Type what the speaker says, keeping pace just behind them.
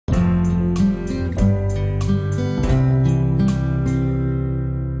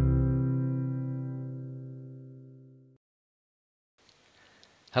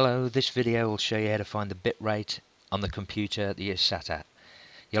Hello, this video will show you how to find the bitrate on the computer that you're sat at.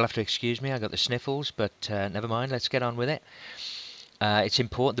 You'll have to excuse me, I got the sniffles, but never mind, let's get on with it. It's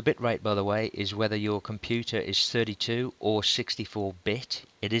important, the bitrate by the way, is whether your computer is 32 or 64-bit.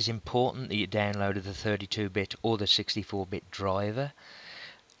 It is important that you downloaded the 32-bit or the 64-bit driver.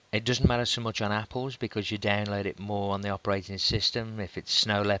 It doesn't matter so much on Apple's because you download it more on the operating system. If it's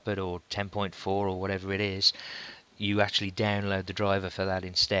Snow Leopard or 10.4 or whatever it is, you actually download the driver for that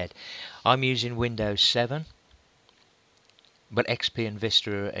instead. I'm using Windows 7, but XP and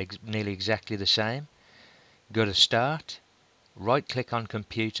Vista are nearly exactly the same. Go to Start, right click on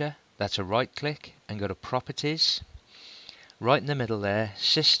Computer, that's a right click, and go to Properties. Right in the middle there,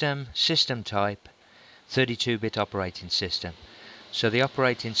 System, System Type, 32-bit operating system. So the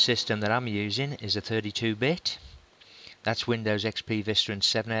operating system that I'm using is a 32-bit. That's Windows XP, Vista and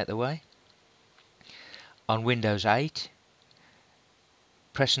 7 out the way. On Windows 8,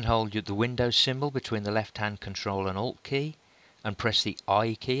 press and hold the Windows symbol between the left-hand Control and Alt key and press the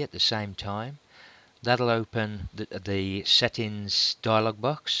I key at the same time. That'll open the settings dialog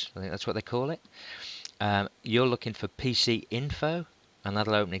box, I think that's what they call it. You're looking for PC Info, and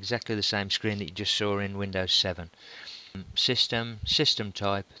that'll open exactly the same screen that you just saw in Windows 7. System, System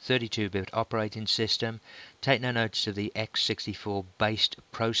Type, 32-bit operating system. Take no notice of the x64 based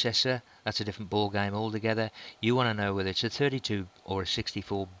processor. That's a different ball game altogether. You want to know whether it's a 32 or a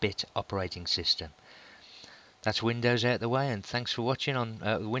 64-bit operating system. That's Windows out the way, and thanks for watching on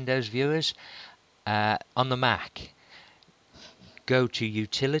Windows viewers. On the Mac, go to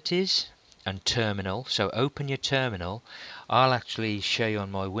Utilities and Terminal. So open your terminal. I'll actually show you on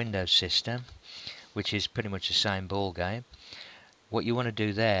my Windows system, which is pretty much the same ball game. What you want to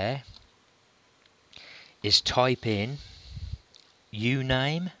do there is type in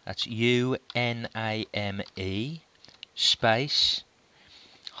uname, that's UNAME, space,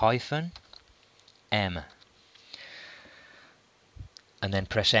 hyphen, M, and then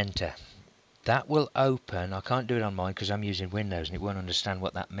press enter. That will open, I can't do it on mine because I'm using Windows and it won't understand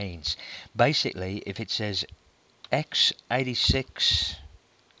what that means. Basically, if it says x86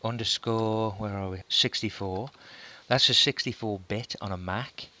 underscore, where are we, 64, that's a 64-bit on a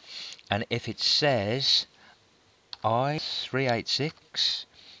Mac. And if it says i386,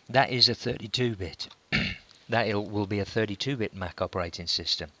 that is a 32-bit. That will be a 32-bit Mac operating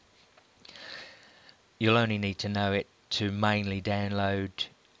system. You'll only need to know it to mainly download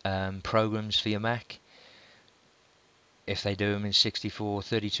programs for your Mac. If they do them in 64,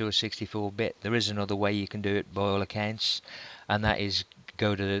 32 or 64-bit, there is another way you can do it by all accounts, and that is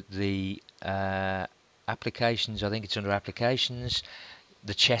go to the applications. I think it's under applications,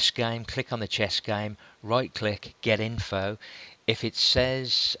 the chess game, click on the chess game, right click, get info. If it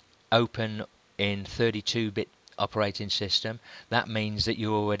says open in 32-bit operating system, that means that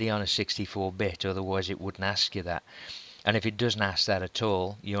you're already on a 64-bit, otherwise it wouldn't ask you that. And if it doesn't ask that at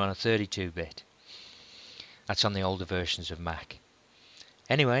all, you're on a 32-bit. That's on the older versions of Mac.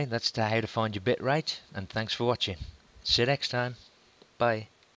 Anyway, that's how to find your bitrate, and thanks for watching. See you next time. Bye.